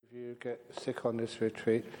you get sick on this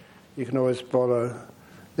retreat, you can always borrow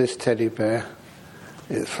this teddy bear.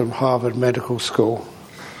 It's from Harvard Medical School.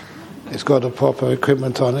 It's got the proper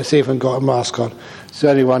equipment on. It's even got a mask on. It's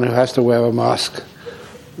the only one who has to wear a mask.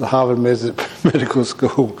 The Harvard Medical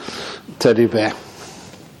School teddy bear.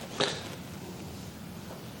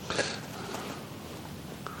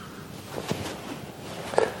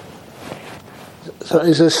 So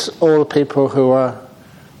is this all the people who are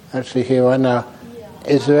actually here right now? Yeah.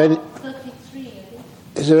 Is there any? 33, I think.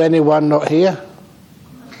 Is there anyone not here?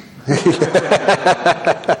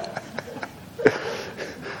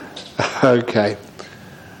 Okay.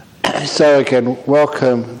 So again,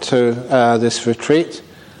 welcome to this retreat.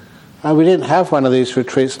 We didn't have one of these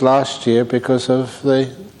retreats last year because of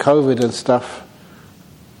the COVID and stuff.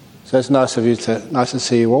 So it's nice to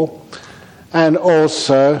see you all. And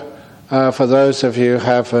also, for those of you who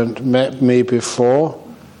haven't met me before,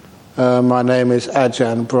 my name is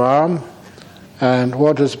Ajahn Brahm. And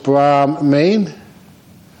what does Brahm mean?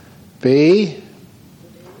 B,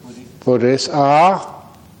 Buddhist, R,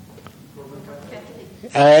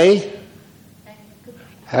 A,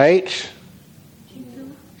 H,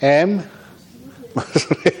 M,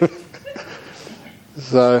 Muslim.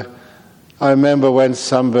 So I remember when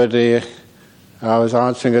I was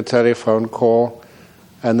answering a telephone call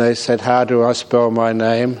and they said, how do I spell my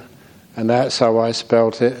name? And that's how I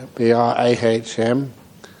spelt it, B-R-A-H-M.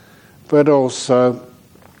 But also,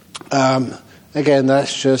 again,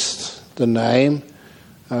 that's just the name.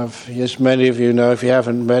 As many of you know, if you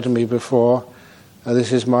haven't met me before,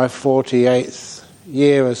 this is my 48th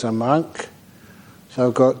year as a monk. So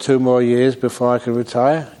I've got 2 more years before I can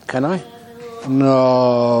retire. Can I?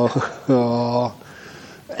 No. Oh.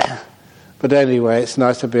 But anyway, it's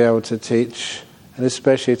nice to be able to teach, and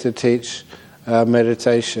especially to teach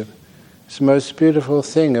meditation. It's the most beautiful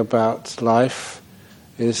thing about life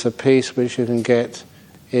is the peace which you can get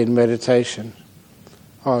in meditation.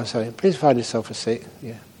 Oh, sorry. Please find yourself a seat.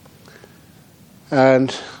 Yeah.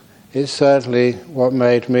 And it's certainly what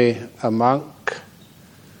made me a monk.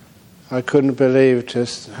 I couldn't believe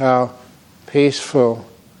just how peaceful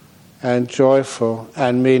and joyful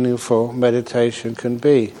and meaningful meditation can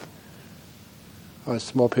be. Oh,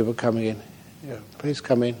 there's more people coming in. Yeah, please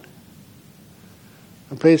come in.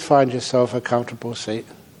 And please find yourself a comfortable seat.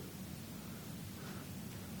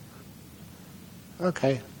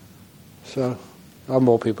 Okay. So, there are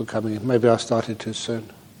more people coming in. Maybe I started too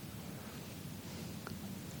soon.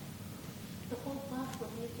 The whole class for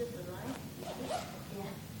me just arrived? Yeah.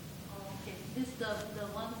 Oh, okay. This is the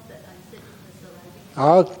ones that I said is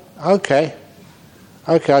arriving. Oh, okay.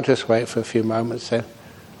 Okay, I'll just wait for a few moments then.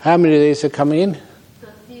 How many of these are coming in?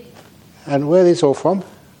 13. And where are these all from?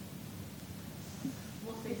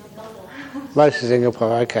 Mostly Singapore. Mostly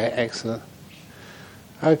Singapore. Okay, excellent.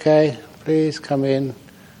 Okay, please come in,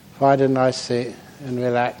 find a nice seat and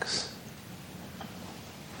relax.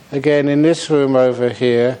 Again, in this room over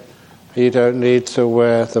here, you don't need to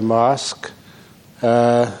wear the mask.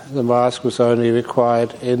 The mask was only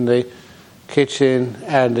required in the kitchen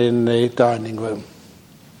and in the dining room.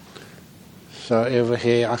 So over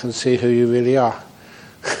here I can see who you really are.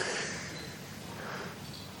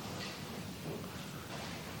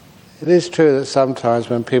 It is true that sometimes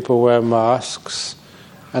when people wear masks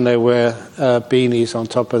and they wear beanies on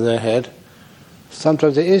top of their head,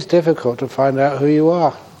 sometimes it is difficult to find out who you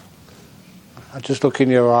are. I just look in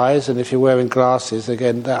your eyes, and if you're wearing glasses,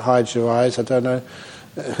 again, that hides your eyes. I don't know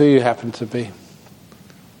who you happen to be.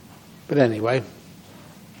 But anyway.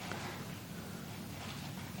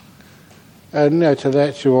 And to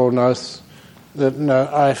let you all know that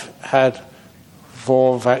I've had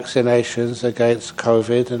 4 vaccinations against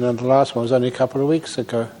COVID, and then the last one was only a couple of weeks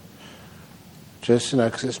ago. Just,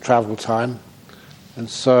 because it's travel time. And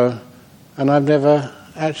I've never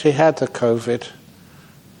actually had the COVID.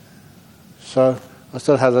 So I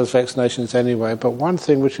still have those vaccinations anyway. But one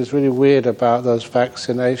thing which is really weird about those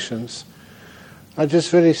vaccinations, I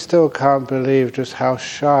just really still can't believe just how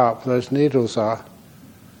sharp those needles are.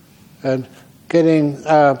 And getting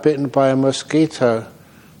bitten by a mosquito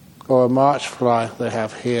or a march fly they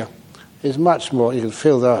have here is much more, you can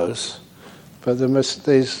feel those, but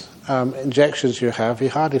these injections you have, you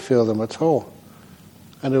hardly feel them at all.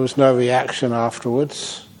 And there was no reaction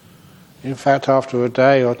afterwards. In fact, after a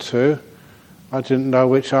day or 2, I didn't know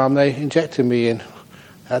which arm they injected me in.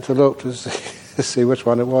 I had to look to see which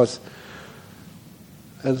one it was.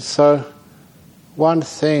 And so, one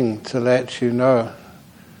thing to let you know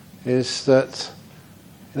is that,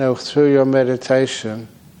 through your meditation,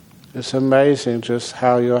 it's amazing just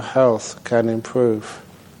how your health can improve.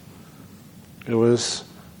 It was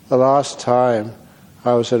the last time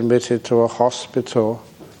I was admitted to a hospital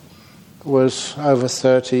was over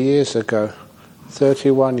 30 years ago,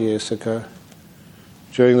 31 years ago.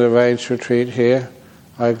 During the rains retreat here,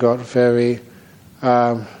 I got very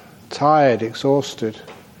tired, exhausted.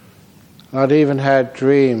 I'd even had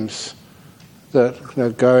dreams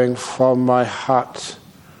that going from my hut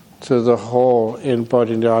to the hall in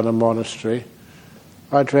Bodhinyana Monastery,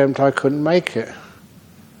 I dreamt I couldn't make it.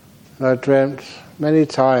 And I dreamt many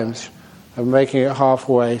times of making it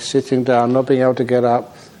halfway, sitting down, not being able to get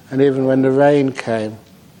up, and even when the rain came,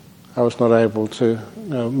 I was not able to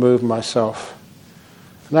move myself.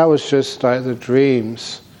 And that was just like the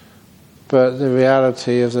dreams, but the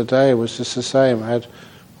reality of the day was just the same. I had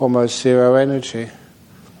almost zero energy.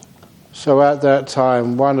 So at that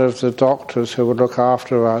time, one of the doctors who would look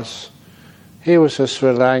after us, he was a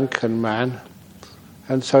Sri Lankan man,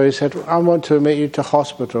 and so he said, I want to admit you to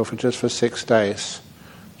hospital for 6 days,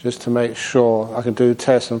 just to make sure I can do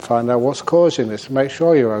tests and find out what's causing this, to make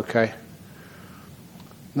sure you're okay.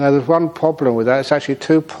 Now there's one problem with that. It's actually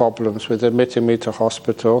two problems with admitting me to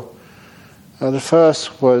hospital. The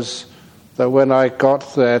first was that when I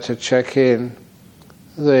got there to check in,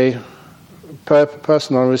 the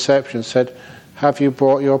person on reception said, have you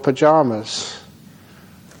brought your pajamas?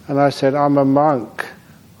 And I said, I'm a monk.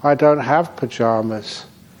 I don't have pajamas.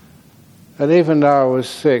 And even though I was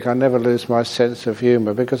sick, I never lose my sense of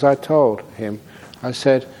humour, because I told him, I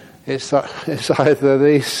said, it's either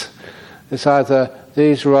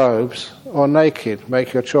these robes or naked.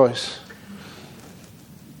 Make your choice.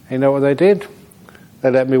 You know what they did? They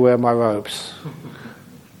let me wear my robes.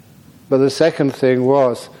 But the second thing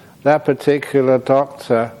was, that particular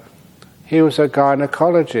doctor, he was a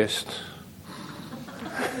gynecologist.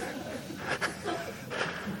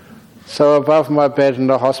 So above my bed in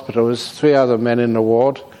the hospital was 3 other men in the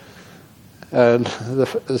ward, and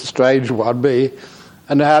the strange one, me,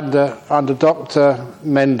 and I had under Dr.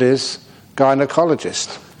 Mendes,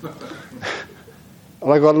 gynecologist.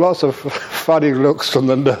 And I got lots of funny looks from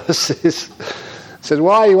the nurses. I said,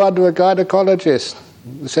 why are you under a gynecologist?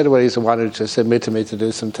 They said, well, he's the one who just admitted me to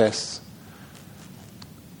do some tests.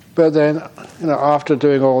 But then, after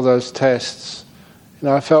doing all those tests,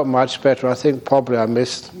 I felt much better. I think probably I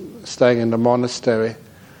missed staying in the monastery,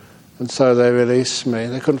 and so they released me.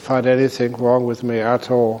 They couldn't find anything wrong with me at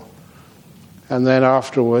all. And then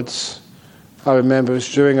afterwards, I remember it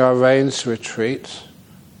was during our rains retreat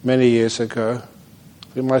many years ago,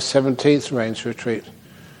 in my 17th rains retreat.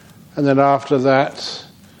 And then after that,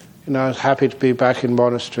 I was happy to be back in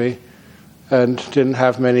monastery and didn't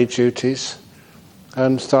have many duties,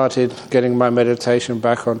 and started getting my meditation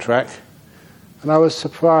back on track. And I was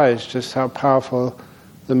surprised just how powerful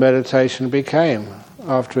the meditation became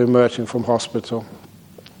after emerging from hospital.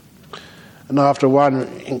 And after one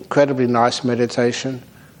incredibly nice meditation,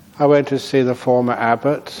 I went to see the former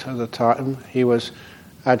abbot at the time. He was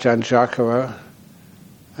Ajahn Jakaro.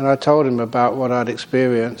 And I told him about what I'd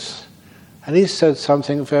experienced. And he said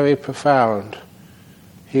something very profound.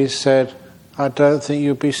 He said, I don't think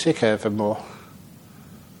you'll be sick evermore.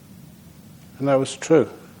 And that was true.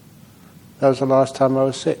 That was the last time I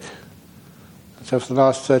was sick. So for the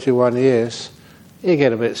last 31 years, you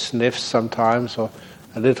get a bit sniffs sometimes, or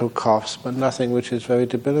a little coughs, but nothing which is very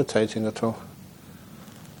debilitating at all.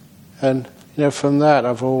 And from that,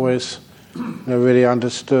 I've always really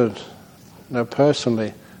understood,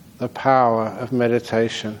 personally, the power of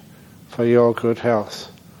meditation for your good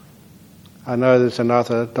health. I know there's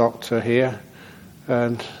another doctor here,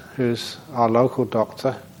 and who's our local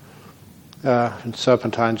doctor in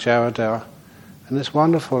Serpentine, Jarrahdale, and it's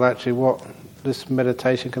wonderful actually what this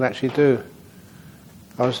meditation can actually do.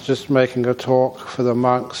 I was just making a talk for the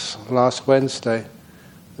monks last Wednesday,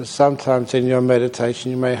 that sometimes in your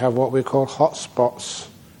meditation you may have what we call hot spots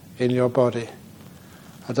in your body.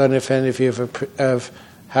 I don't know if any of you have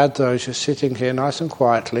had those. You're sitting here nice and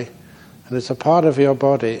quietly, and it's a part of your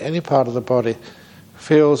body, any part of the body,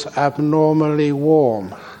 feels abnormally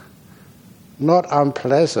warm. Not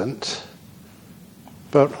unpleasant,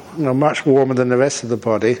 but much warmer than the rest of the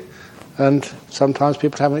body. And sometimes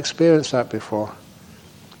people haven't experienced that before.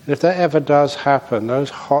 And if that ever does happen, those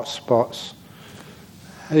hot spots,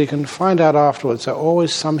 you can find out afterwards there's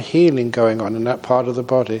always some healing going on in that part of the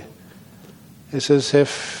body. It's as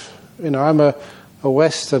if, I'm a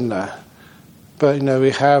Westerner, but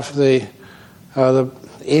we have the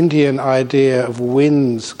Indian idea of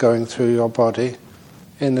winds going through your body.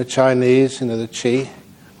 In the Chinese, the qi.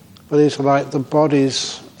 But it's like the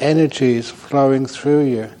body's energies flowing through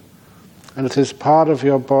you. And if there's part of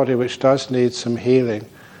your body which does need some healing,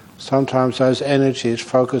 sometimes those energies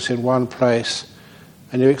focus in one place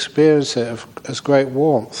and you experience it as great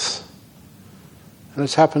warmth. And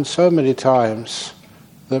it's happened so many times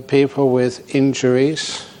that people with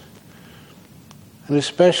injuries, and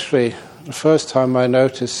especially the first time I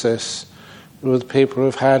noticed this with people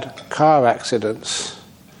who've had car accidents.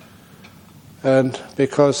 And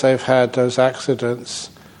because they've had those accidents,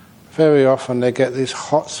 very often they get these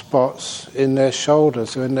hot spots in their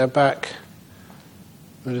shoulders or in their back.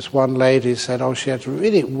 And this one lady said, she had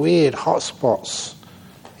really weird hot spots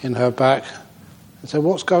in her back. I said,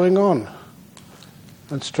 what's going on?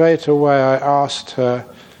 And straight away I asked her,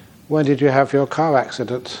 when did you have your car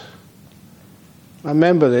accident? I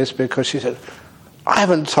remember this because she said, I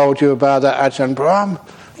haven't told you about that, Ajahn Brahm.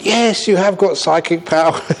 Yes, you have got psychic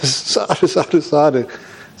powers. So I decided,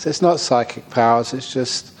 so it's not psychic powers, it's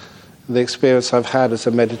just the experience I've had as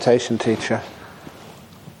a meditation teacher.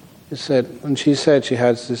 She said she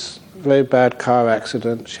had this very bad car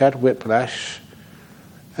accident. She had whiplash,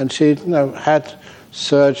 and she had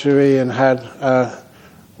surgery and had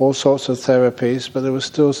all sorts of therapies, but there was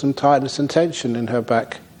still some tightness and tension in her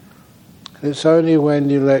back. And it's only when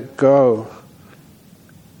you let go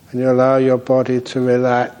and you allow your body to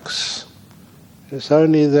relax, it's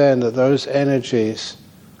only then that those energies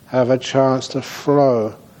have a chance to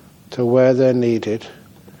flow to where they're needed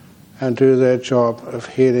and do their job of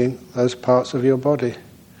healing those parts of your body.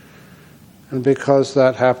 And because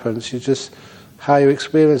that happens, how you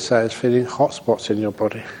experience that is feeling hot spots in your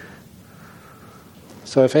body.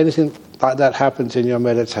 So if anything like that happens in your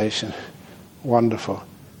meditation, wonderful.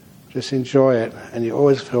 Just enjoy it, and you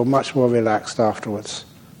always feel much more relaxed afterwards,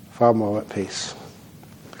 far more at peace.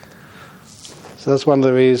 So that's one of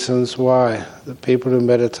the reasons why the people who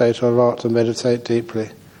meditate a lot and meditate deeply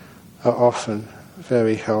are often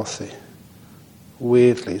very healthy,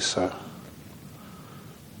 weirdly so.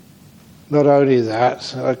 Not only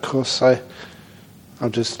that, of course, I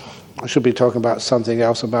should be talking about something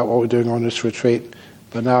else about what we're doing on this retreat,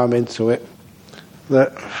 but now I'm into it.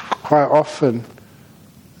 That quite often,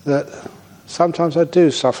 that sometimes I do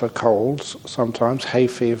suffer colds, sometimes hay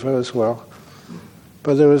fever as well.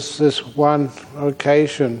 But there was this one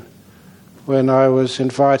occasion when I was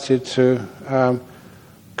invited to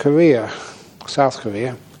Korea, South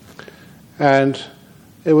Korea, and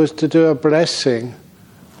it was to do a blessing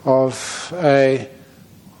of a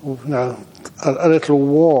little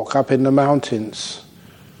walk up in the mountains.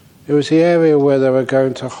 It was the area where they were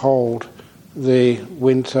going to hold the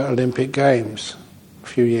Winter Olympic Games a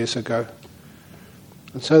few years ago.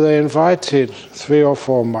 And so they invited 3 or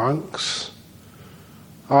 4 monks.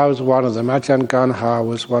 I was one of them. Ajahn Ganha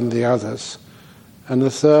was one of the others. And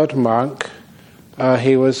the third monk,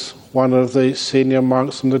 he was one of the senior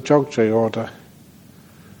monks from the Jogje order.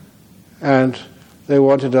 And they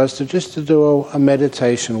wanted us to do a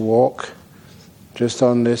meditation walk just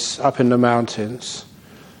on this, up in the mountains.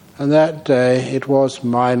 And that day it was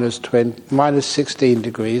minus 16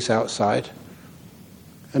 degrees outside,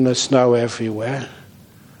 and there's snow everywhere.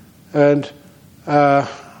 And Ajahn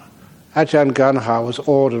Ganha was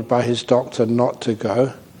ordered by his doctor not to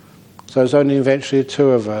go. So it was only eventually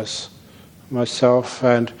 2 of us, myself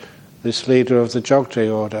and this leader of the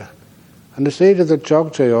Jogje order. And this leader of the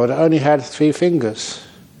Jogje order only had 3 fingers.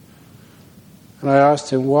 And I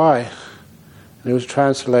asked him why. And it was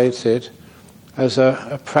translated as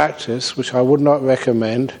a practice, which I would not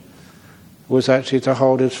recommend, was actually to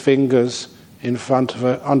hold his fingers in front of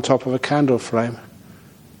on top of a candle flame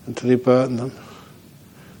until he burnt them.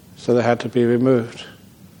 So they had to be removed.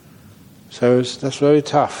 So that's very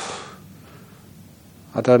tough.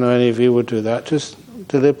 I don't know any of you would do that, just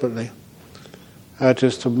deliberately,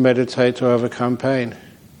 just to meditate to overcome pain.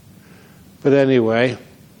 But anyway,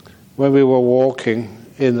 when we were walking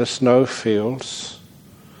in the snowfields,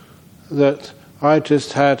 that I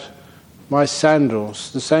just had my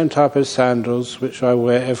sandals, the same type of sandals which I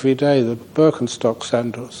wear every day, the Birkenstock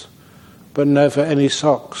sandals, but never any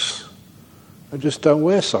socks. I just don't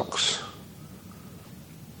wear socks.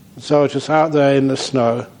 So I was just out there in the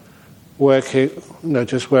snow, working,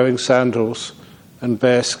 just wearing sandals and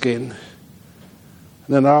bare skin.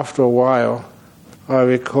 And then after a while, I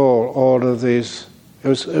recall all of these. It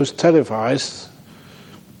was televised.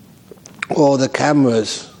 All the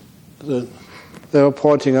cameras, they were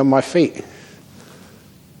pointing at my feet.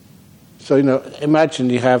 So imagine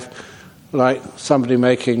you have like somebody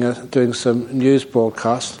doing some news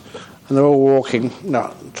broadcast, and they're all walking,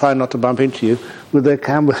 trying not to bump into you, with their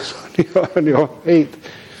cameras on your feet.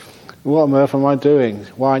 What on earth am I doing?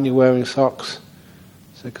 Why aren't you wearing socks?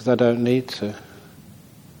 So, because I don't need to.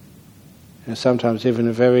 Sometimes even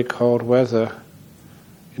in very cold weather,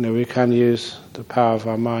 we can use the power of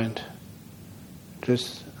our mind.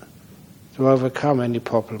 just to overcome any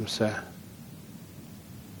problems there.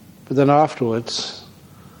 But then afterwards,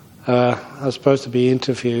 I was supposed to be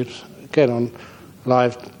interviewed again on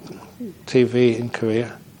live TV in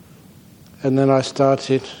Korea, and then I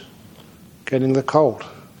started getting the cold.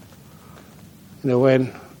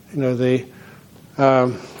 When the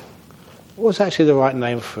what's actually the right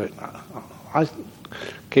name for it?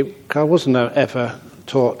 I wasn't ever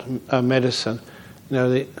taught medicine.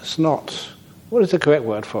 The snot. What is the correct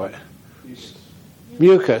word for it?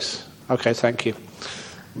 Mucus. Okay, thank you.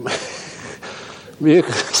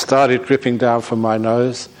 Mucus started dripping down from my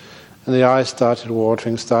nose, and the eyes started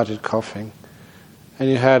watering, started coughing. And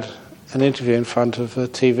you had an interview in front of a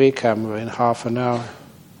TV camera in half an hour.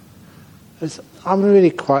 I'm really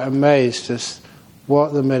quite amazed as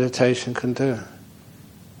what the meditation can do.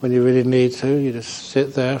 When you really need to, you just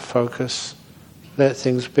sit there, focus, let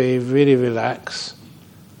things be, really relax.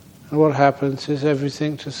 And what happens is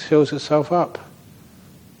everything just heals itself up.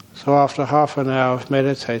 So after half an hour of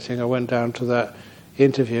meditating, I went down to that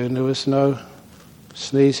interview and there was no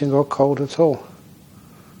sneezing or cold at all.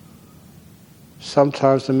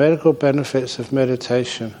 Sometimes the medical benefits of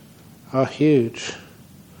meditation are huge.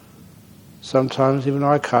 Sometimes even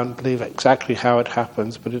I can't believe exactly how it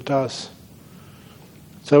happens, but it does.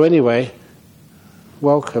 So anyway,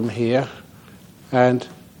 welcome here. And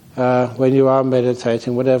when you are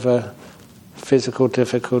meditating, whatever physical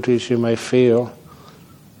difficulties you may feel,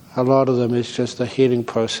 a lot of them is just a healing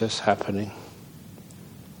process happening.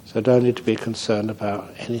 So don't need to be concerned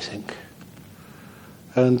about anything.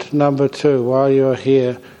 And number 2, while you're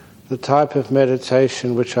here, the type of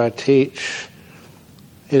meditation which I teach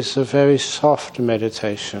is a very soft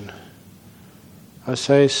meditation. I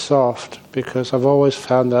say soft because I've always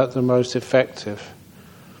found that the most effective.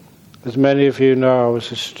 As many of you know, I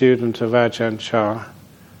was a student of Ajahn Chah.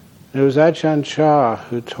 It was Ajahn Chah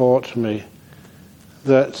who taught me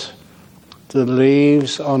that the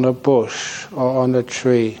leaves on a bush or on a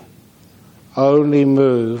tree only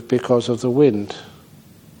move because of the wind.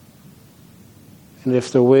 And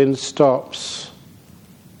if the wind stops,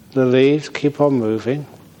 the leaves keep on moving,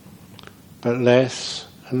 but less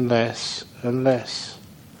and less and less,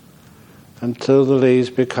 until the leaves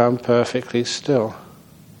become perfectly still.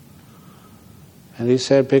 And he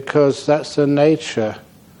said, because that's the nature,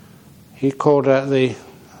 he called that the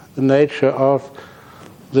nature of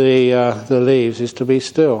the leaves is to be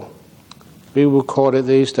still. We would call it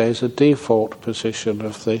these days a default position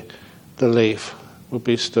of the leaf would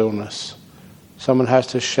be stillness. Someone has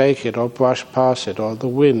to shake it or brush past it, or the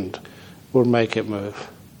wind will make it move.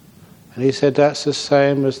 And he said that's the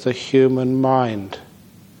same as the human mind.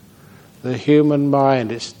 The human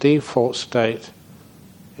mind, its default state,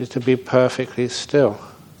 is to be perfectly still.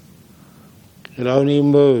 It only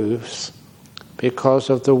moves because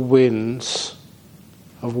of the winds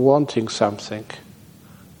of wanting something,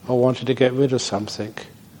 or wanting to get rid of something,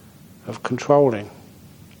 of controlling.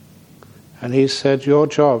 And he said, your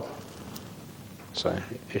job, sorry,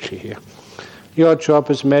 itchy here, your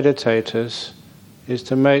job as meditators is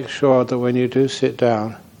to make sure that when you do sit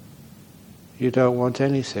down, you don't want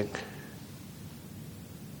anything.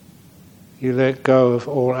 You let go of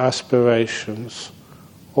all aspirations,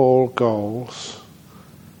 all goals.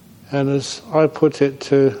 And as I put it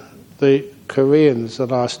to the Koreans the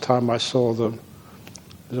last time I saw them,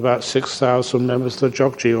 there's about 6,000 members of the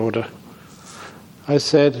Jogji order, I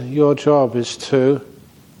said, your job is to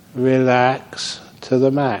relax to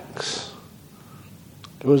the max.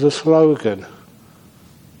 It was a slogan,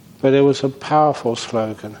 but it was a powerful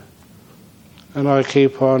slogan. And I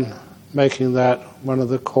keep on making that one of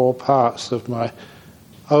the core parts of my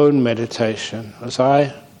own meditation. As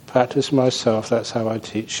I practice myself, that's how I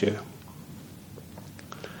teach you.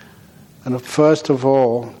 And first of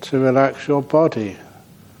all, to relax your body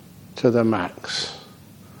to the max.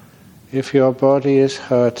 If your body is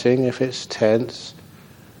hurting, if it's tense,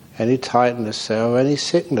 any tightness there or any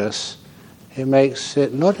sickness, it makes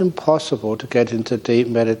it not impossible to get into deep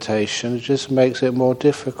meditation, it just makes it more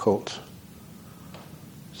difficult.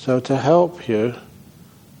 So to help you,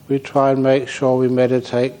 we try and make sure we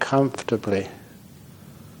meditate comfortably.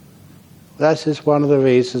 That is one of the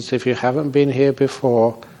reasons, if you haven't been here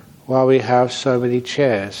before, why we have so many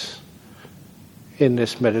chairs in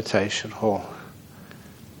this meditation hall.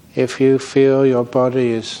 If you feel your body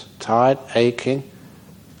is tight, aching,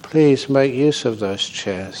 please make use of those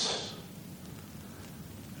chairs.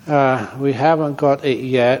 We haven't got it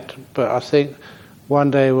yet, but I think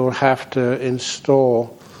one day we'll have to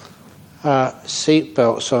install seat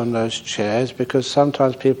belts on those chairs, because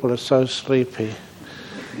sometimes people are so sleepy.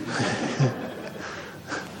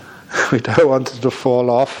 We don't want it to fall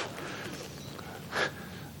off.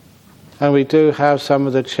 And we do have some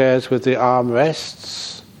of the chairs with the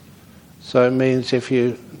armrests. So it means if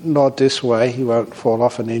you nod this way, you won't fall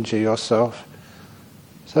off and injure yourself.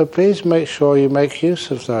 So please make sure you make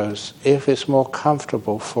use of those if it's more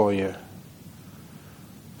comfortable for you.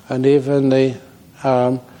 And even the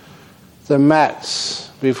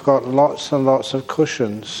mats, we've got lots and lots of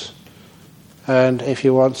cushions. And if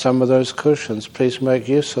you want some of those cushions, please make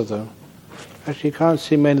use of them. Actually, you can't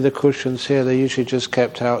see many of the cushions here, they're usually just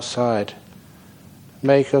kept outside.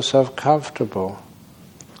 Make yourself comfortable.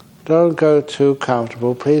 Don't go too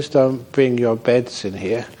comfortable. Please don't bring your beds in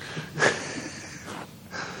here.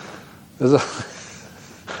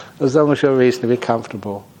 As long as you're reasonably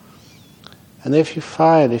comfortable. And if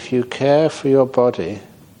you care for your body,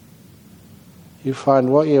 you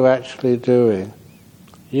find what you're actually doing,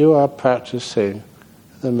 you are practicing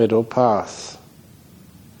the middle path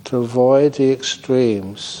to avoid the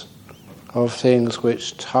extremes of things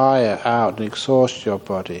which tire out and exhaust your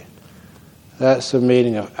body. That's the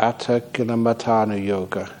meaning of Atta Kilamatthana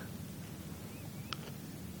Yoga.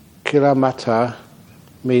 Kilamatta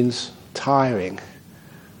means tiring.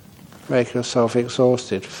 Make yourself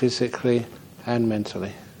exhausted physically and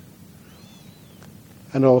mentally.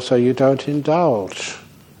 And also you don't indulge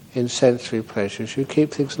in sensory pleasures. You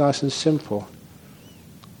keep things nice and simple.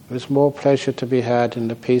 There's more pleasure to be had in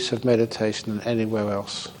the peace of meditation than anywhere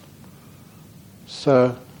else.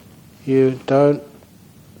 So you don't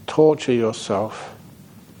torture yourself.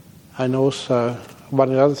 And also, one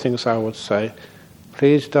of the other things I would say,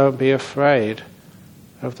 please don't be afraid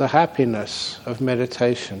of the happiness of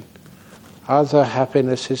meditation. Other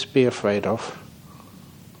happinesses be afraid of.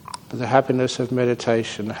 But the happiness of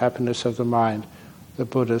meditation, the happiness of the mind, the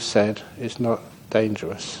Buddha said, is not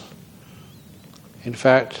dangerous. In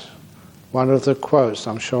fact, one of the quotes,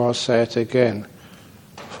 I'm sure I'll say it again,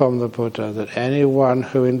 from the Buddha, that anyone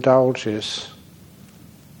who indulges,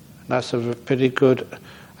 and that's a pretty good,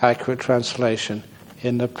 accurate translation,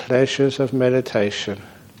 in the pleasures of meditation,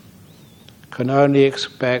 can only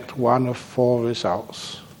expect one of four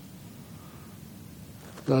results.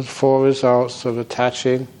 Those four results of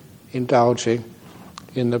attaching, indulging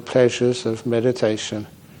in the pleasures of meditation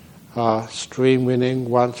are stream winning,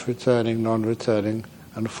 once returning, non-returning,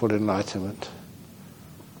 and full enlightenment.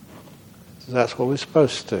 So that's what we're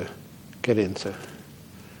supposed to get into.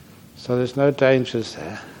 So there's no dangers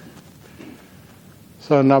there.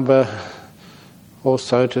 So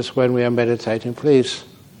also, just when we are meditating, please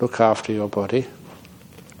look after your body.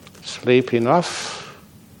 Sleep enough.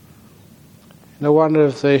 One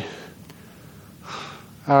of the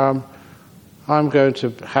I'm going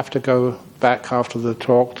to have to go back after the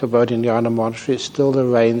talk to Bodhinyana Monastery. It's still the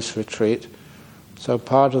Rains retreat. So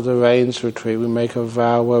part of the Rains retreat, we make a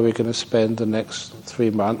vow where we're going to spend the next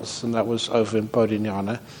 3 months, and that was over in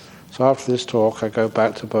Bodhinyana. So after this talk, I go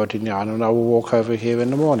back to Bodhinyana, and I will walk over here in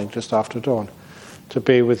the morning, just after dawn, to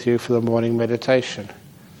be with you for the morning meditation.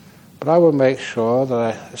 But I will make sure that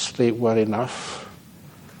I sleep well enough,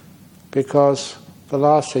 because the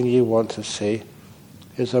last thing you want to see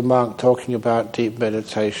is a monk talking about deep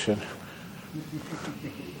meditation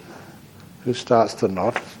who starts to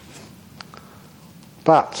nod.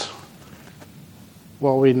 But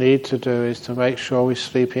what we need to do is to make sure we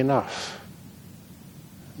sleep enough.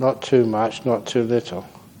 Not too much, not too little.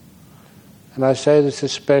 And I say this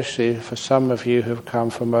especially for some of you who've come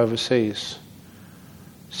from overseas.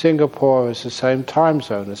 Singapore is the same time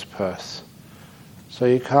zone as Perth, so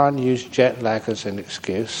you can't use jet lag as an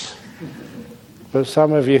excuse. But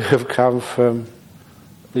some of you have come from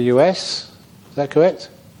the US, is that correct?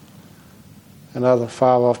 And other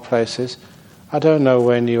far-off places. I don't know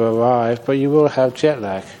when you arrive, but you will have jet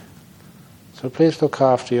lag. So please look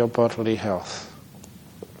after your bodily health.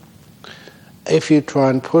 If you try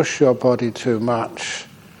and push your body too much,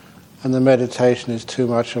 and the meditation is too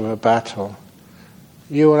much of a battle,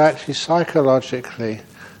 you will actually psychologically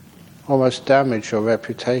almost damage your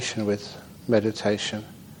reputation with meditation.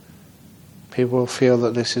 People will feel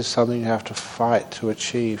that this is something you have to fight to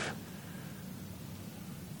achieve.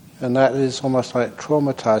 And that is almost like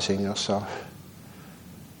traumatizing yourself.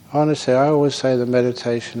 Honestly, I always say that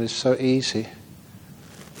meditation is so easy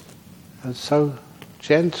and so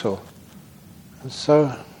gentle and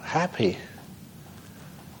so happy.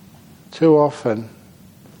 Too often,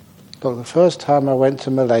 look, the first time I went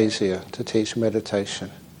to Malaysia to teach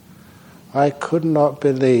meditation, I could not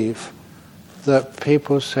believe that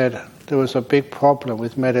people said there was a big problem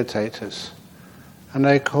with meditators, and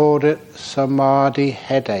they called it samadhi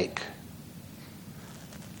headache.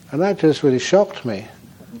 And that just really shocked me.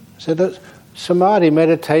 I said, samadhi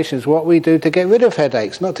meditation is what we do to get rid of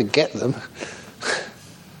headaches, not to get them.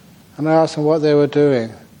 And I asked them what they were doing.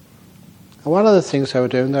 And one of the things they were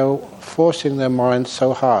doing, they were forcing their mind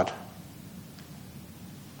so hard.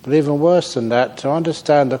 But even worse than that, to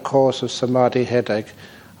understand the cause of samadhi headache,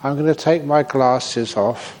 I'm going to take my glasses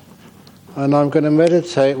off and I'm going to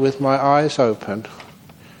meditate with my eyes open.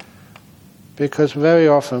 Because very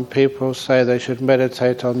often people say they should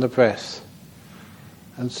meditate on the breath.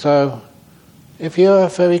 And so, if you're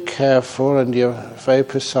very careful and you're very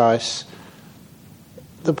precise,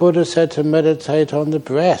 the Buddha said to meditate on the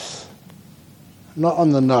breath, not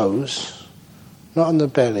on the nose, not on the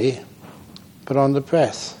belly, but on the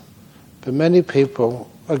breath. But many people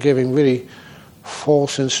are giving really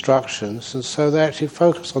false instructions, and so they actually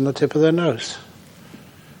focus on the tip of their nose.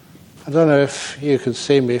 I don't know if you can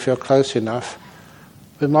see me if you're close enough.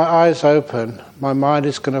 With my eyes open, my mind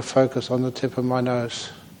is going to focus on the tip of my nose.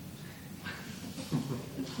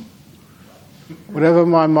 Whatever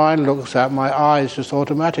my mind looks at, my eyes just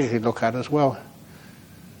automatically look at as well.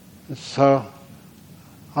 And so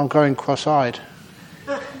I'm going cross-eyed.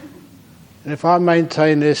 And if I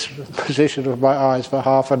maintain this position of my eyes for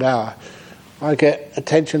half an hour, I get a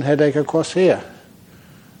tension headache across here.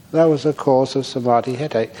 That was the cause of samadhi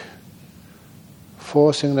headache.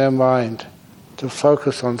 Forcing their mind to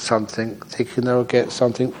focus on something, thinking they'll get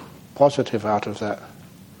something positive out of that.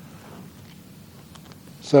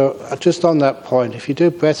 So just on that point, if you do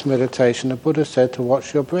breath meditation, the Buddha said to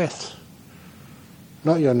watch your breath.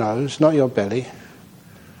 Not your nose, not your belly.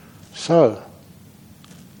 So,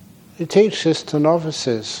 you teach this to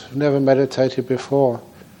novices who've never meditated before.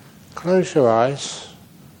 Close your eyes,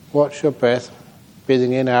 watch your breath,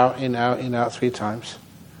 breathing in, out, 3 times.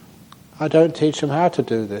 I don't teach them how to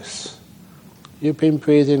do this. You've been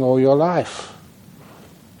breathing all your life.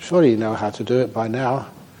 Surely you know how to do it by now.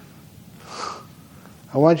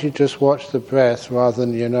 I want you to just watch the breath rather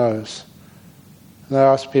than your nose. And I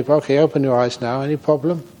ask people, okay, open your eyes now, any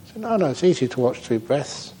problem? I say, no, it's easy to watch 3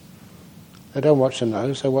 breaths. They don't watch the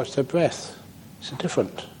nose, they watch their breath. It's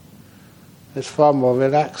different. It's far more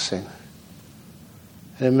relaxing.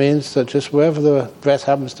 And it means that just wherever the breath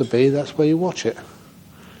happens to be, that's where you watch it.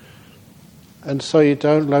 And so you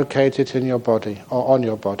don't locate it in your body, or on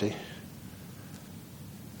your body.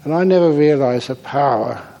 And I never realized the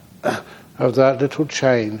power of that little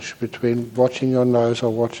change between watching your nose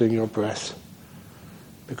or watching your breath.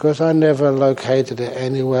 Because I never located it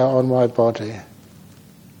anywhere on my body.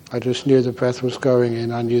 I just knew the breath was going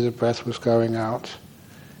in, I knew the breath was going out.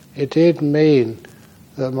 It did mean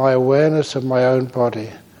that my awareness of my own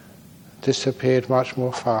body disappeared much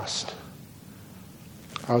more fast.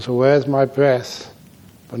 I was aware of my breath,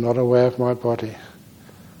 but not aware of my body.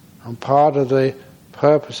 And part of the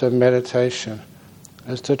purpose of meditation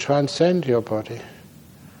is to transcend your body.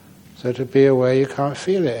 So to be aware you can't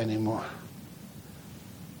feel it anymore.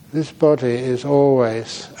 This body is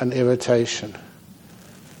always an irritation.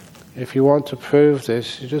 If you want to prove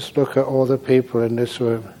this, you just look at all the people in this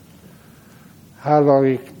room. How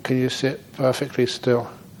long can you sit perfectly still?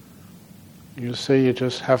 You see, you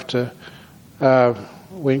just have to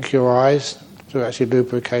wink your eyes to actually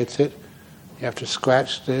lubricate it. You have to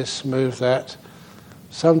scratch this, move that.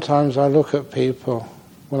 Sometimes I look at people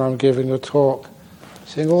when I'm giving a talk,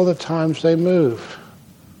 seeing all the times they move.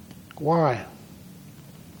 Why?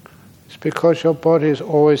 It's because your body is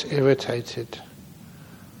always irritated.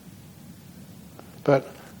 But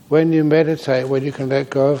when you meditate, when you can let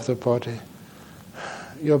go of the body,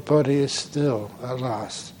 your body is still at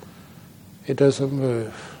last. It doesn't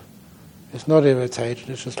move. It's not irritated,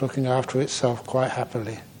 it's just looking after itself quite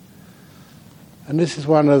happily. And this is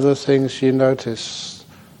one of the things you notice.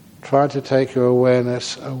 Try to take your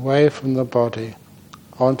awareness away from the body,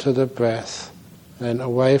 onto the breath, then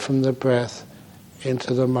away from the breath,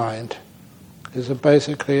 into the mind. It's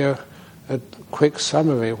basically a quick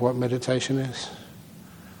summary of what meditation is.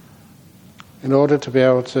 In order to be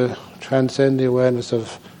able to transcend the awareness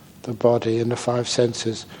of the body and the 5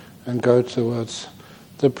 senses and go towards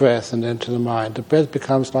the breath and then to the mind, the breath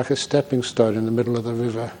becomes like a stepping stone in the middle of the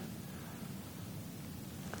river.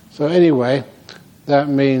 So anyway, that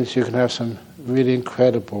means you can have some really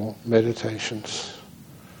incredible meditations.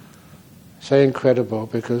 I say incredible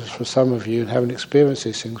because for some of you haven't experienced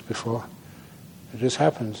these things before. It just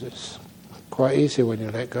happens. It's quite easy when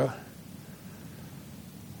you let go.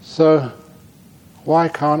 So, why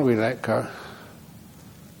can't we let go?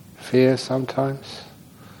 Fear sometimes.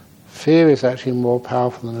 Fear is actually more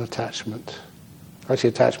powerful than attachment. Actually,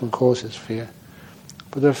 attachment causes fear.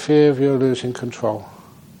 But the fear of you losing control.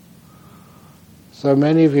 So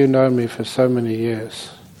many of you know me for so many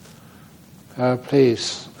years.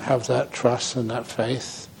 Please have that trust and that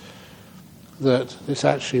faith that this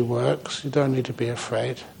actually works. You don't need to be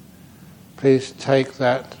afraid. Please take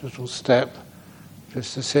that little step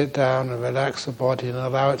just to sit down and relax the body and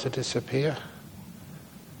allow it to disappear.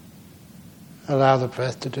 Allow the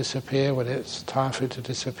breath to disappear when it's time for it to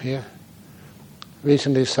disappear.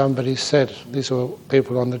 Recently somebody said, these were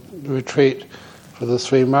people on the retreat for the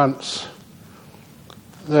 3 months,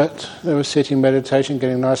 that they were sitting meditation,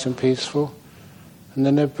 getting nice and peaceful, and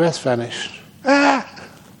then their breath vanished.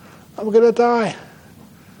 I'm going to die.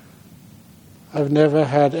 I've never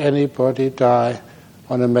had anybody die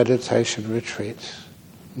on a meditation retreat.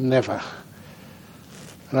 Never.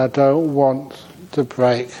 And I don't want to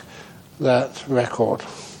break that record.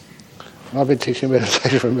 And I've been teaching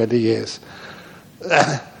meditation for many years.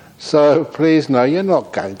 So please know you're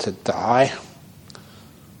not going to die.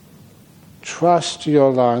 Trust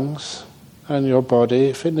your lungs and your body.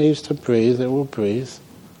 If it needs to breathe, it will breathe.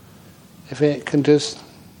 If it can just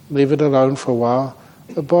leave it alone for a while,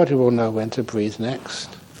 the body will know when to breathe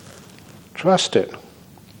next. Trust it.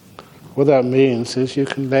 What that means is you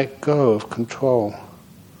can let go of control.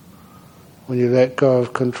 When you let go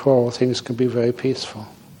of control, things can be very peaceful.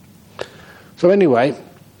 So anyway,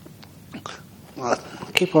 I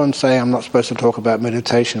keep on saying I'm not supposed to talk about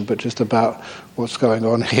meditation, but just about what's going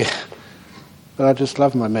on here. But I just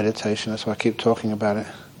love my meditation, that's why I keep talking about it.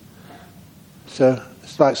 So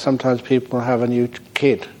it's like sometimes people have a new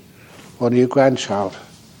kid or a new grandchild,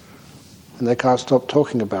 and they can't stop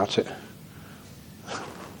talking about it.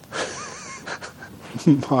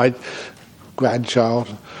 My grandchild,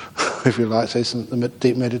 if you like, say some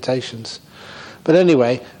deep meditations. But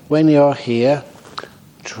anyway, when you're here,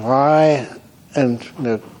 try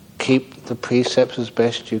and keep the precepts as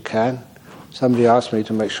best you can. Somebody asked me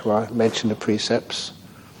to make sure I mention the precepts.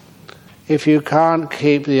 If you can't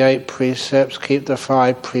keep the 8 precepts, keep the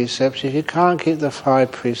 5 precepts. If you can't keep the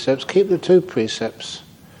 5 precepts, keep the 2 precepts.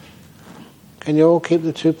 Can you all keep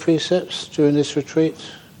the 2 precepts during this retreat?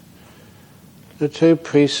 The 2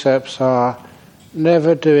 precepts are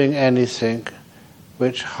never doing anything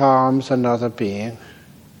which harms another being.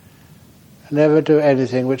 Never do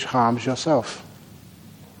anything which harms yourself.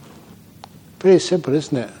 Pretty simple,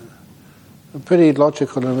 isn't it? Pretty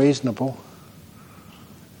logical and reasonable.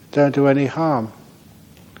 Don't do any harm.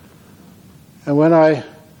 And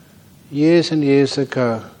years and years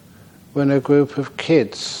ago, when a group of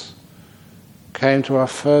kids came to our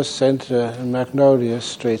first centre in Magnolia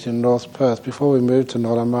Street in North Perth, before we moved to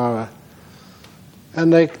Nollamara,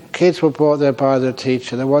 and the kids were brought there by the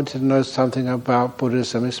teacher. They wanted to know something about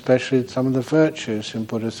Buddhism, especially some of the virtues in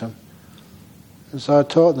Buddhism. And so I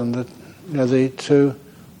taught them the 2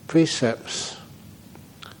 precepts.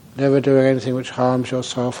 Never doing anything which harms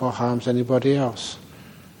yourself or harms anybody else.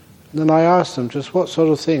 And then I asked them just what sort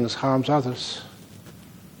of things harms others.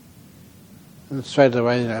 And straight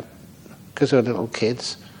away, because they're little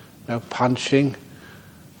kids, punching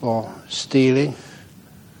or stealing.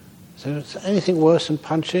 So is there anything worse than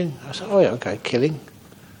punching? I said, oh yeah, okay, killing.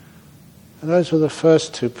 And those were the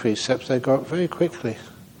first 2 precepts they got very quickly.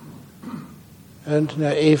 And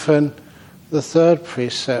even the 3rd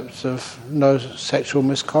precept of no sexual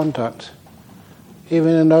misconduct.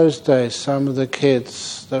 Even in those days, some of the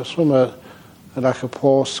kids, that was from a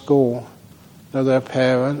poor school, their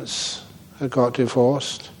parents had got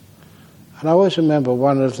divorced. And I always remember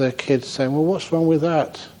one of the kids saying, well, what's wrong with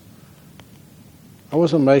that? I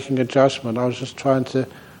wasn't making a judgment, I was just trying to,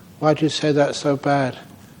 why do you say that's so bad?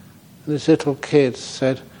 And this little kid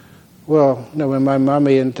said, well, when my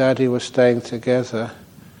mummy and daddy were staying together,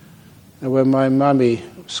 and when my mummy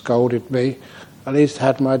scolded me, at least I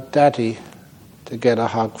had my daddy to get a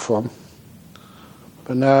hug from.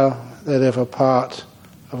 But now they live apart,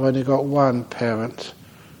 I've only got one parent,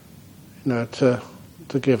 to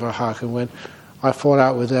give a hug. And when I fall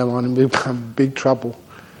out with them, I'm in big trouble.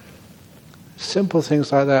 Simple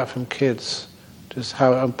things like that from kids, just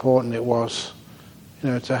how important it was,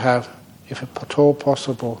 to have, if at all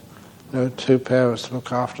possible, 2 parents to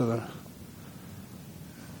look after them.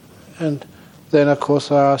 And then, of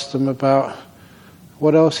course, I asked them about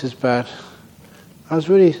what else is bad. I was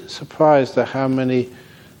really surprised at how many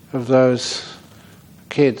of those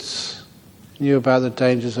kids knew about the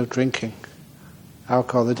dangers of drinking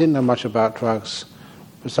alcohol. They didn't know much about drugs,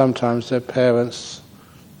 but sometimes their parents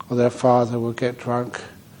or their father would get drunk,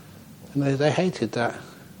 and they hated that.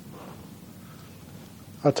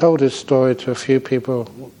 I told this story to a few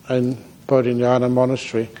people in Bodhinyana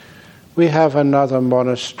Monastery. We have another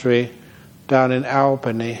monastery down in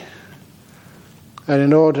Albany, and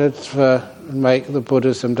in order to make the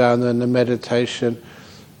Buddhism down there and the meditation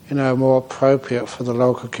more appropriate for the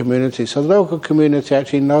local community. So the local community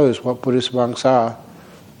actually knows what Buddhist monks are.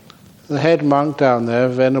 The head monk down there,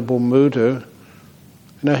 Venerable Mudu,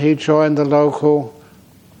 he joined the local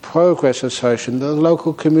Progress Association, the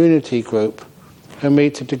local community group, who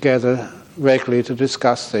meet together regularly to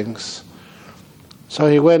discuss things. So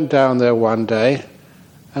he went down there one day,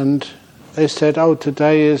 and they said,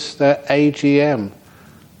 today is their AGM.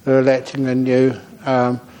 They're electing a new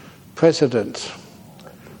president.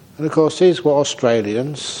 And of course, these were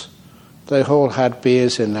Australians. They all had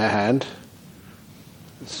beers in their hand.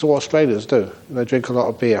 It's what Australians do. They drink a lot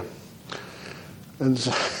of beer. And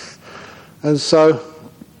so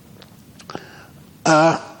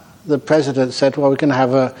the president said, we're going to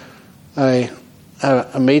have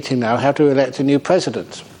a meeting now, how to elect a new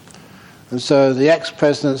president. And so the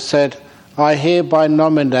ex-president said, I hereby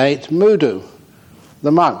nominate Mudu,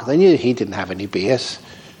 the monk. They knew he didn't have any beers.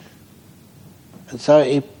 And so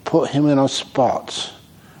he put him in a spot.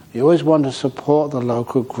 You always want to support the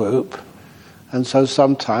local group. And so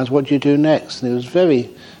sometimes, what do you do next? And he was very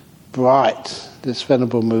bright, this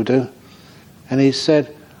Venerable Mudu. And he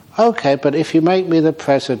said, okay, but if you make me the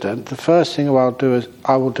president, the first thing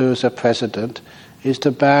I will do as a president is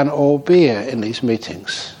to ban all beer in these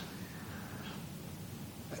meetings.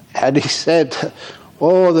 And he said,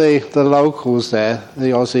 all the locals there, the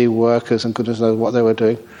Aussie workers, and goodness knows what they were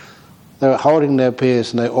doing, they were holding their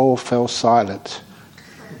beers and they all fell silent.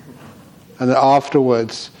 And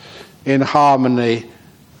afterwards, in harmony,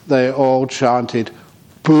 they all chanted,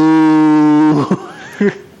 boo!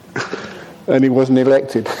 And he wasn't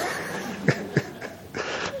elected.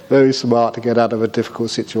 Very smart to get out of a difficult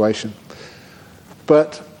situation.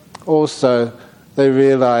 But also, they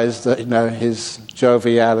realised that his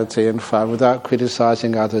joviality and fun, without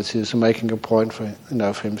criticising others, he was making a point for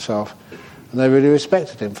himself, and they really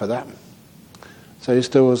respected him for that. So he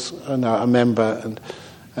still was a member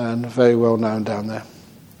and very well known down there.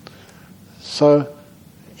 So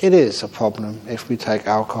it is a problem if we take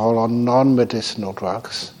alcohol or non-medicinal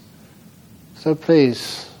drugs. So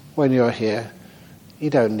please, when you're here,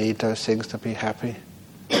 you don't need those things to be happy.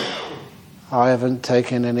 I haven't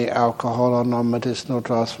taken any alcohol or non-medicinal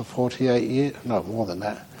drugs for 48 years, no, more than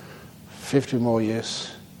that, 50 more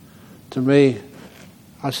years. To me,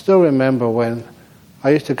 I still remember when I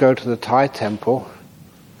used to go to the Thai temple,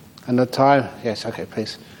 and the Thai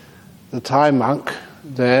monk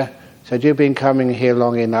there said, you've been coming here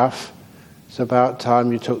long enough, it's about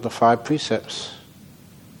time you took the 5 precepts.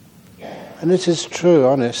 And this is true,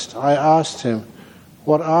 honest. I asked him,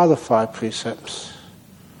 what are the 5 precepts?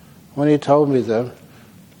 When he told me them,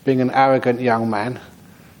 being an arrogant young man,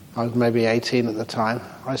 I was maybe 18 at the time,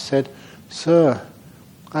 I said, sir,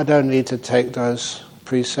 I don't need to take those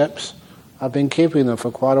precepts. I've been keeping them for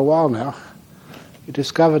quite a while now. You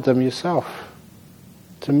discovered them yourself.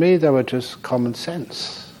 To me, they were just common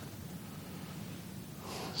sense.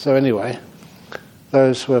 So anyway,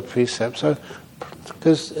 those were precepts. So,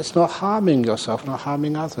 because it's not harming yourself, not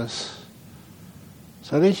harming others.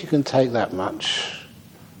 So at least you can take that much.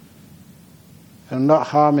 And not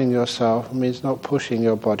harming yourself means not pushing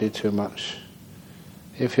your body too much.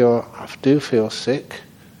 If you do feel sick,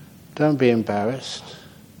 don't be embarrassed.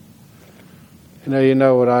 You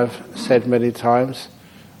know what I've said many times,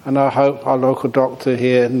 and I hope our local doctor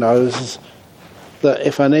here knows that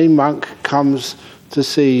if any monk comes to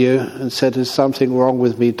see you and said, there's something wrong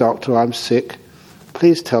with me, doctor, I'm sick,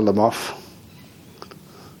 please tell them off.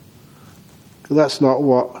 That's not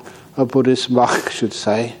what a Buddhist monk should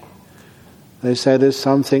say. They say, there's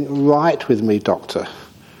something right with me, doctor.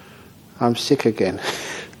 I'm sick again.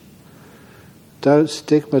 Don't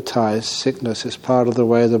stigmatize sickness. It's part of the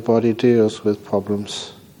way the body deals with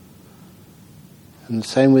problems. And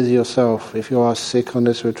same with yourself. If you are sick on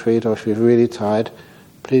this retreat or if you're really tired,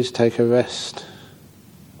 please take a rest.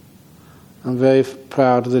 I'm very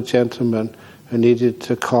proud of the gentleman who needed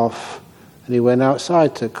to cough, and he went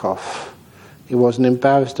outside to cough. He wasn't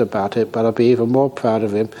embarrassed about it, but I'd be even more proud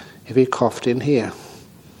of him if he coughed in here.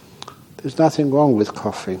 There's nothing wrong with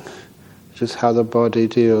coughing. It's just how the body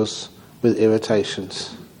deals with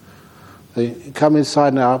irritations. So you come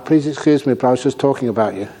inside now, please excuse me, but I was just talking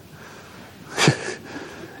about you.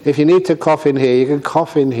 If you need to cough in here, you can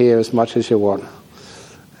cough in here as much as you want.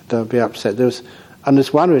 Don't be upset. On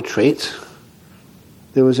this one retreat,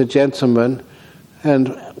 there was a gentleman, and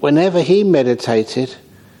whenever he meditated,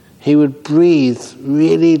 he would breathe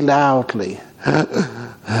really loudly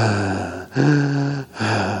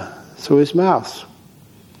through his mouth.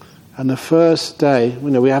 And the first day,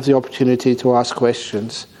 we have the opportunity to ask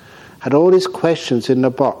questions, had all these questions in the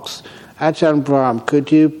box, Ajahn Brahm,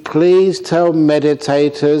 could you please tell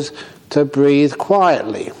meditators to breathe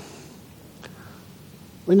quietly?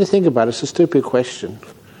 When you think about it, it's a stupid question.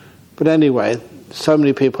 But anyway, so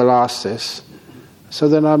many people ask this. So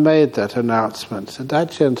then I made that announcement. And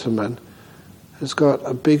that gentleman has got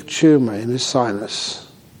a big tumour in his sinus.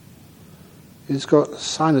 He's got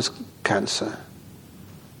sinus cancer.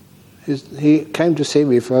 He came to see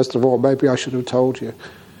me first of all. Maybe I should have told you.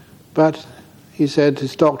 But he said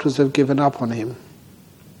his doctors have given up on him.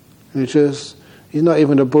 And he's not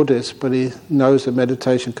even a Buddhist, but he knows that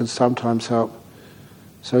meditation can sometimes help.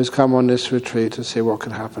 So he's come on this retreat to see what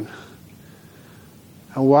can happen.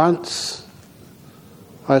 And once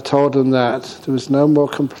I told him that, there was no more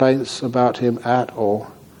complaints about him at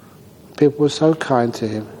all. People were so kind to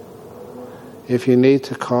him. If you need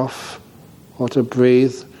to cough or to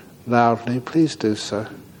breathe loudly, please do so.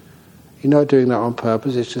 You're not doing that on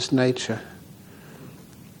purpose, it's just nature.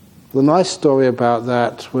 The nice story about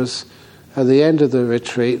that was at the end of the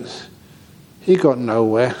retreat, he got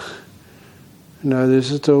nowhere.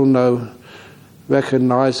 There's still no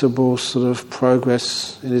recognizable sort of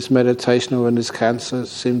progress in his meditation or in his cancer. It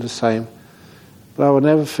seemed the same. But I will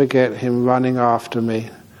never forget him running after me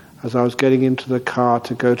as I was getting into the car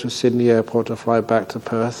to go to Sydney Airport to fly back to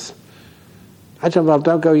Perth. Ajahn Brahm,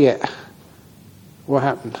 don't go yet. What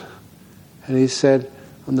happened? And he said,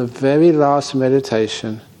 on the very last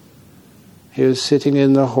meditation, he was sitting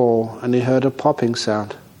in the hall and he heard a popping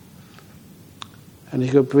sound. And he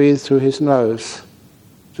could breathe through his nose,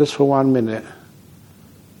 just for 1 minute.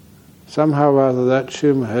 Somehow or other that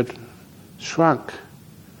tumour had shrunk.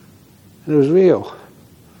 And it was real.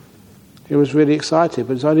 He was really excited,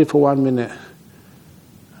 but it's only for 1 minute.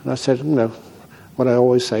 And I said, what I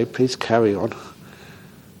always say, please carry on.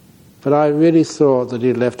 But I really thought that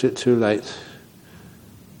he'd left it too late.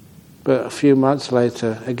 But a few months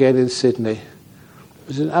later, again in Sydney, it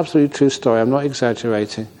was an absolutely true story, I'm not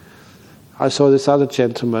exaggerating. I saw this other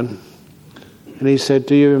gentleman, and he said,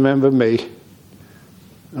 do you remember me?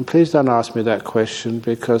 And please don't ask me that question,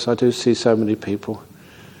 because I do see so many people.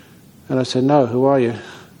 And I said, no, who are you? He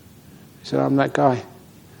said, I'm that guy.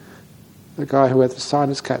 The guy who had the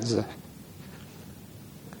sinus cancer.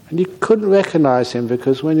 And you couldn't recognize him,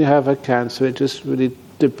 because when you have a cancer, it just really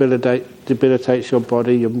debilitates your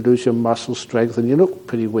body, you lose your muscle strength, and you look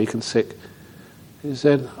pretty weak and sick. He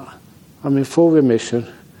said, I'm in full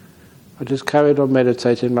remission. I just carried on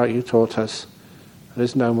meditating like you taught us.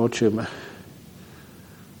 There's no more tumour.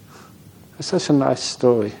 It's such a nice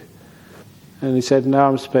story. And he said, now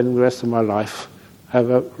I'm spending the rest of my life,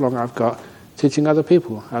 however long I've got, teaching other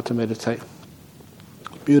people how to meditate.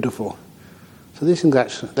 Beautiful. So these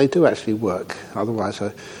things they do actually work. Otherwise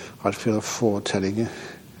I'd feel a fraud telling you.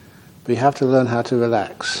 But you have to learn how to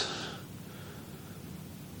relax.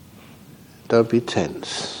 Don't be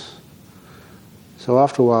tense. So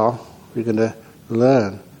after a while, we're going to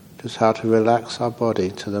learn just how to relax our body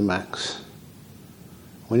to the max.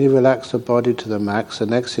 When you relax the body to the max, the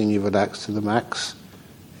next thing you relax to the max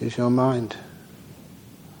is your mind.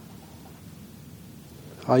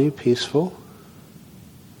 Are you peaceful?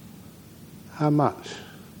 How much?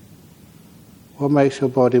 What makes your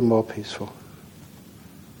body more peaceful?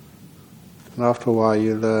 And after a while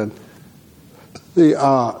you learn the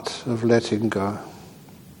art of letting go,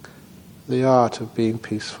 the art of being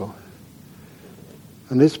peaceful.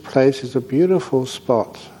 And this place is a beautiful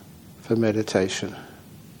spot for meditation.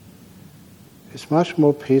 It's much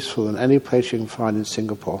more peaceful than any place you can find in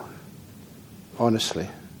Singapore, honestly.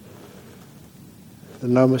 There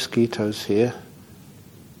are no mosquitoes here.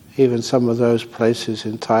 Even some of those places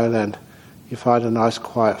in Thailand, you find a nice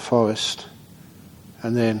quiet forest,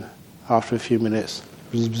 and then after a few minutes,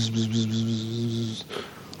 bzz, bzz, bzz, bzz, bzz, bzz.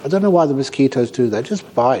 I don't know why the mosquitoes do that.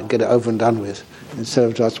 Just bite and get it over and done with, instead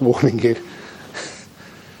of just warning you.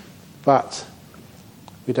 But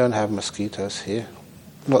we don't have mosquitoes here,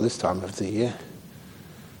 not this time of the year.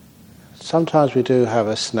 Sometimes we do have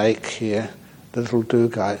a snake here, the little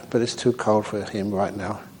do-guy, but it's too cold for him right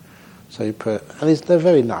now. So you put, and they're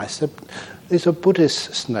very nice. These are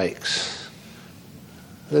Buddhist snakes.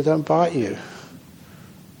 They don't bite you.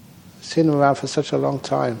 I've seen them around for such a long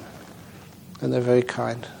time, and they're very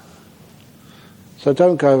kind. So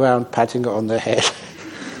don't go around patting it on the head.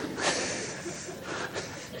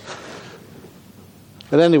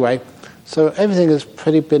 But anyway, so everything is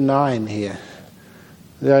pretty benign here.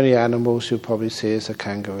 The only animals you'll probably see is the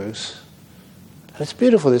kangaroos. And it's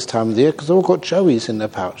beautiful this time of the year because they've all got joeys in their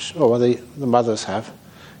pouch. Or well, the mothers have.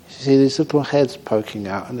 You see these little heads poking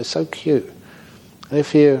out, and they're so cute. And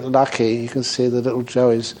if you're lucky, you can see the little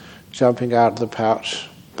joeys jumping out of the pouch,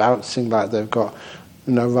 bouncing like they've got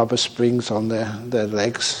rubber springs on their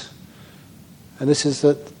legs. And this is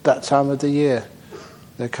that time of the year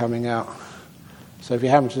they're coming out. So if you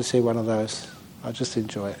happen to see one of those, I just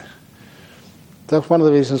enjoy it. That's one of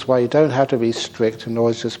the reasons why you don't have to be strict and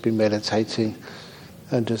always just be meditating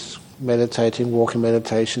and just meditating, walking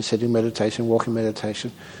meditation, sitting meditation, walking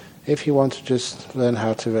meditation. If you want to just learn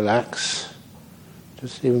how to relax,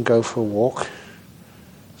 just even go for a walk.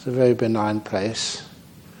 It's a very benign place.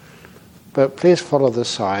 But please follow the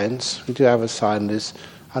signs. We do have a sign, there's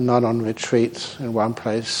a nun on retreat in one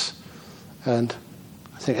place. And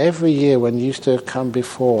I think every year when you used to come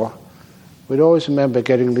before, we'd always remember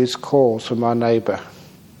getting these calls from our neighbour.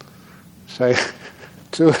 So,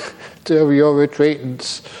 two of your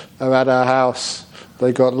retreatants are at our house.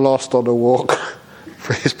 They got lost on a walk.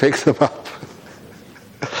 Please pick them up.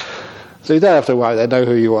 So you don't have to worry, they know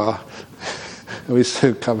who you are. And we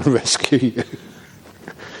soon come and rescue you.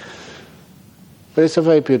 But it's a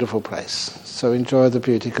very beautiful place. So enjoy the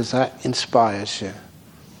beauty because that inspires you.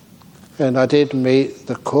 And I did meet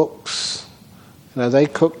the cooks. They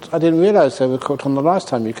cooked. I didn't realise they were cooked on the last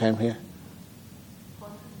time you came here.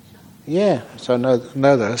 Yeah, so I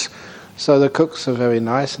know those. So the cooks are very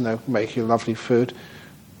nice and they make you lovely food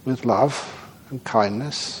with love and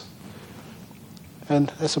kindness.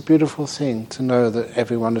 And it's a beautiful thing to know that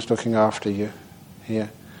everyone is looking after you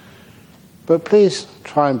here. But please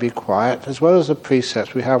try and be quiet. As well as the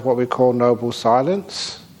precepts, we have what we call noble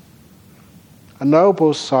silence. A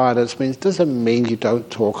noble silence doesn't mean you don't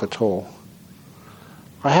talk at all.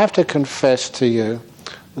 I have to confess to you,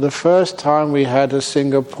 the first time we had the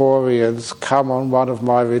Singaporeans come on one of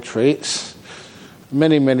my retreats,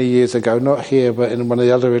 many, many years ago, not here but in one of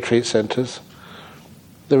the other retreat centres,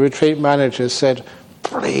 the retreat manager said,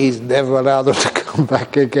 please never allow them to come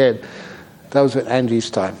back again. That was at Angie's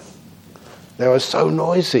time. They were so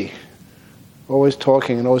noisy, always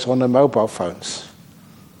talking and always on their mobile phones.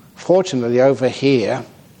 Fortunately, over here,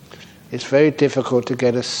 it's very difficult to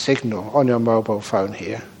get a signal on your mobile phone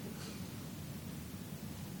here.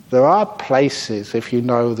 There are places, if you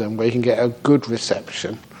know them, where you can get a good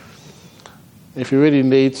reception. If you really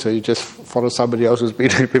need to, you just follow somebody else who's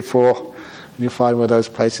been here before and you find where those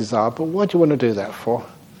places are. But what do you want to do that for?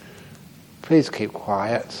 Please keep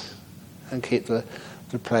quiet and keep the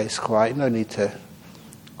place quiet. No need to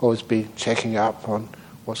always be checking up on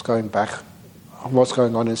what's going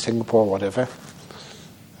on in Singapore or whatever.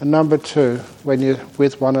 And number 2, when you're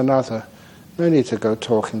with one another, no need to go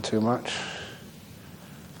talking too much.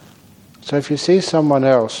 So if you see someone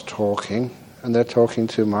else talking and they're talking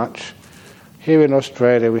too much, here in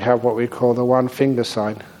Australia we have what we call the one finger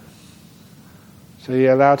sign. So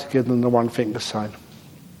you're allowed to give them the one finger sign.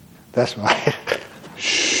 That's right.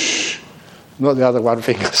 Shh. Not the other one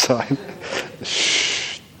finger sign.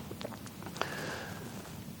 Shh.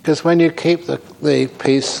 Because when you keep the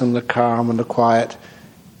peace and the calm and the quiet,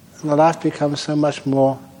 the life becomes so much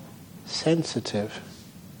more sensitive.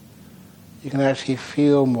 You can actually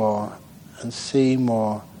feel more and see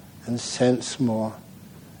more and sense more.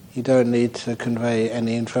 You don't need to convey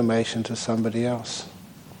any information to somebody else.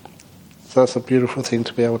 So that's a beautiful thing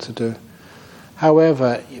to be able to do.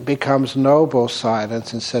 However, it becomes noble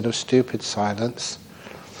silence instead of stupid silence.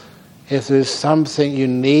 If there's something you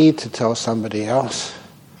need to tell somebody else,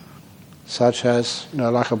 such as,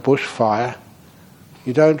 like a bushfire,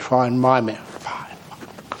 you don't try and mime it.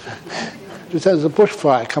 Just there's a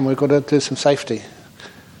bushfire, come, we've got to do some safety.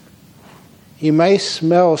 You may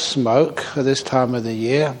smell smoke at this time of the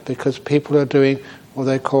year because people are doing what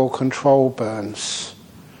they call control burns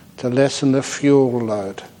to lessen the fuel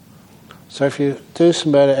load. So if you do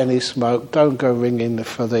smell any smoke, don't go ringing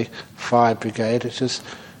for the fire brigade. It's just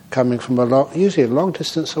coming from usually a long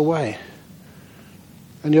distance away.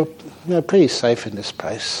 And you're pretty safe in this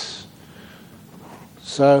place.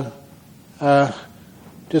 So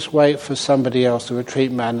just wait for somebody else, the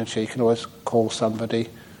retreat manager. You can always call somebody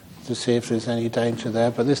to see if there's any danger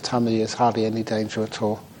there. But this time of year, there's hardly any danger at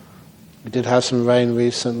all. We did have some rain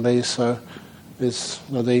recently, so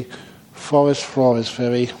the forest floor is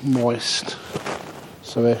very moist.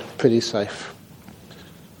 So we're pretty safe.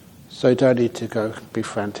 So you don't need to go be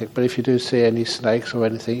frantic. But if you do see any snakes or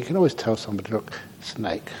anything, you can always tell somebody, look,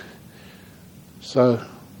 snake. So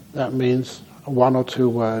that means 1 or 2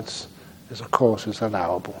 words is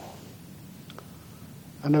allowable.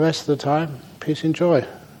 And the rest of the time, please enjoy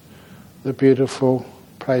the beautiful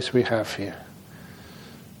place we have here.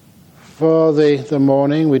 For the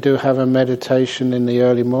morning, we do have a meditation in the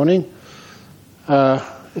early morning.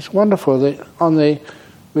 It's wonderful that on the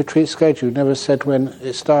retreat schedule, never said when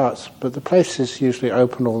it starts, but the place is usually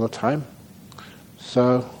open all the time.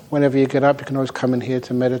 So whenever you get up, you can always come in here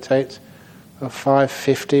to meditate. At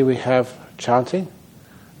 5:50 we have chanting.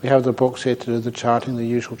 We have the books here to do the chanting, the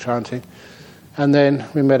usual chanting. And then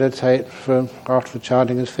we meditate from after the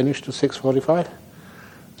chanting is finished to 6:45.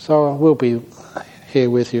 So we'll be here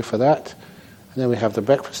with you for that. And then we have the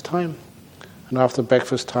breakfast time. And after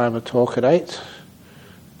breakfast time, a talk at 8.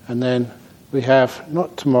 And then we have,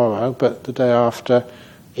 not tomorrow, but the day after,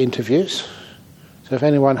 interviews. So if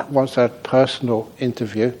anyone wants a personal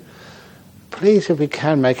interview, please, if we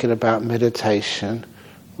can, make it about meditation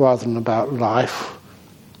rather than about life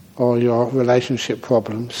or your relationship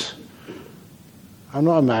problems. I'm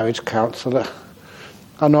not a marriage counsellor.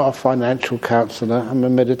 I'm not a financial counsellor. I'm a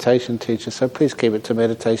meditation teacher, so please keep it to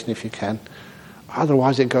meditation if you can.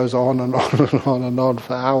 Otherwise it goes on and on and on and on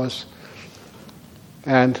for hours.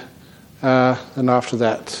 And then after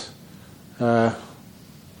that,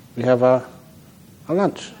 we have a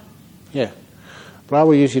lunch. Yeah. But I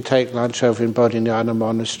will usually take lunch over in Bodhinyana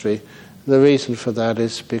Monastery. The reason for that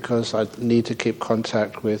is because I need to keep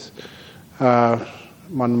contact with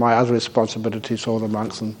one of my other responsibilities, all the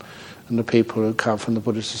monks and the people who come from the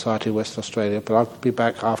Buddhist Society of West Australia. But I'll be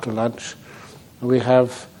back after lunch. We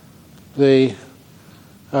have we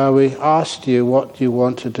asked you what you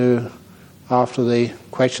want to do after the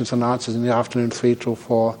questions and answers in the afternoon, 3 till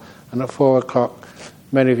 4. And at 4 o'clock,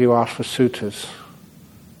 many of you asked for suttas.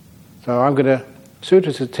 So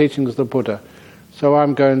suttas are teachings of the Buddha. So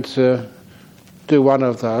I'm going to do one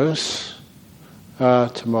of those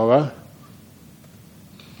tomorrow.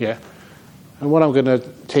 Yeah. And what I'm going to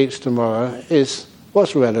teach tomorrow is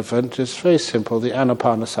what's relevant. It's very simple, the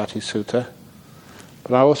Anapanasati Sutta.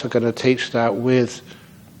 But I'm also going to teach that with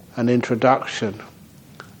an introduction,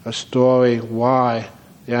 a story why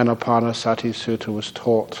the Anapanasati Sutta was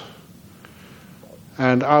taught.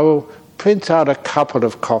 And I will print out a couple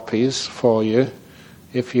of copies for you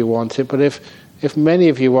if you want it. But if many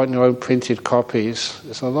of you want your own printed copies,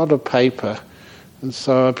 it's a lot of paper. And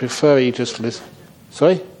so I prefer you just listen.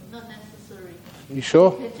 Sorry? Not necessary. You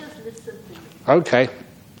sure? You just listen to me. Okay.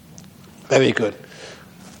 Very good.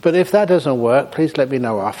 But if that doesn't work, please let me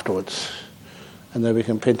know afterwards. And then we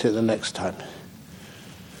can print it the next time.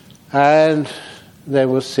 And then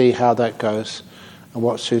we'll see how that goes and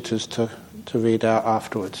what suttas to read out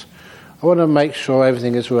afterwards. I want to make sure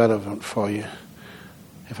everything is relevant for you.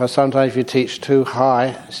 Sometimes if you teach too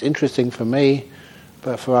high, it's interesting for me,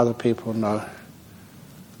 but for other people, no.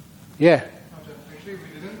 Yeah? Actually,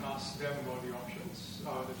 we didn't ask them about the options,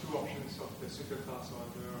 the 2 options of the sutta class or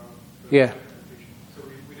the yeah. meditation. So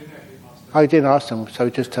we didn't actually ask them. I didn't ask them, so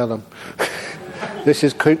just tell them. This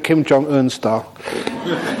is Kim Jong-un style.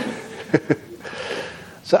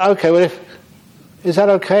 So, okay, well, is that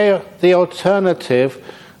okay? The alternative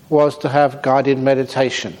was to have guided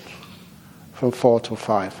meditation from 4 till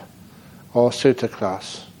 5, or sutta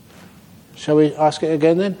class. Shall we ask it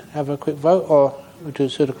again then? Have a quick vote, or we'll do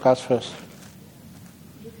sutta class first?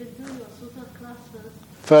 You can do your sutta class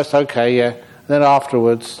first. First, okay, yeah. And then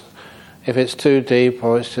afterwards, if it's too deep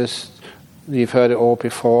or it's just you've heard it all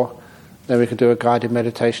before, then we can do a guided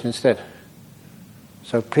meditation instead.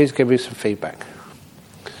 So please give me some feedback.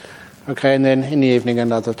 Okay, and then in the evening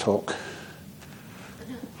another talk.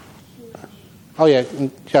 Oh yeah,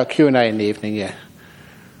 Q&A in the evening, yeah.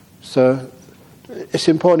 So it's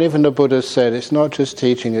important, even the Buddha said, it's not just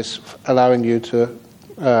teaching, it's allowing you to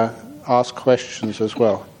ask questions as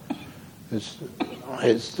well. It's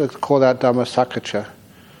called that Dhammasakkacha,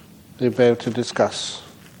 to be able to discuss.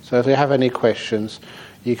 So if you have any questions,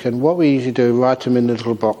 you can, what we usually do, write them in the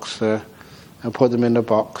little box there and put them in the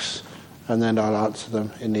box, and then I'll answer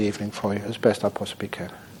them in the evening for you as best I possibly can.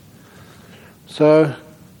 So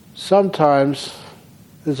sometimes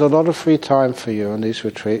there's a lot of free time for you on these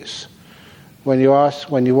retreats. When you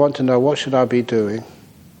want to know what should I be doing,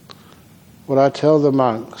 what I tell the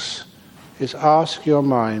monks is ask your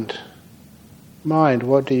mind,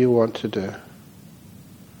 what do you want to do?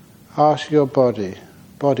 Ask your body,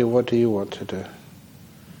 what do you want to do?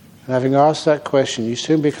 And having asked that question, you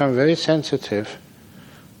soon become very sensitive.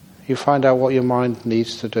 You find out what your mind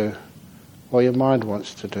needs to do, what your mind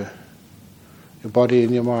wants to do. Your body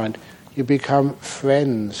and your mind. You become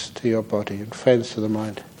friends to your body and friends to the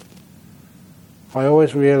mind. I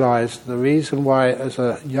always realized the reason why, as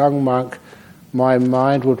a young monk, my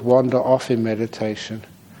mind would wander off in meditation,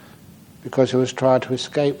 because it was trying to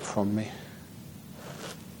escape from me.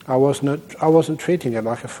 I wasn't treating it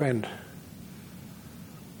like a friend.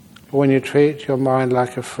 But when you treat your mind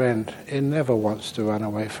like a friend, it never wants to run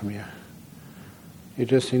away from you. You're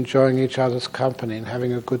just enjoying each other's company and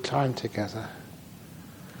having a good time together.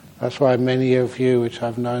 That's why many of you, which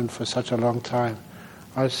I've known for such a long time,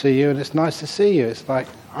 I see you and it's nice to see you. It's like,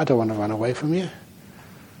 I don't want to run away from you.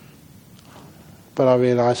 But I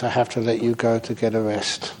realise I have to let you go to get a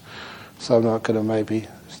rest. So I'm not going to maybe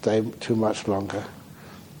stay too much longer.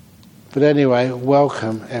 But anyway,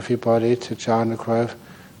 welcome everybody to Jhana Grove,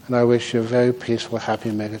 and I wish you very peaceful,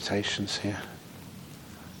 happy meditations here.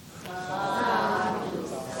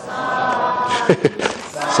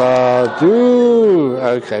 Sadhu.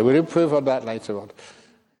 Okay, we'll improve on that later on.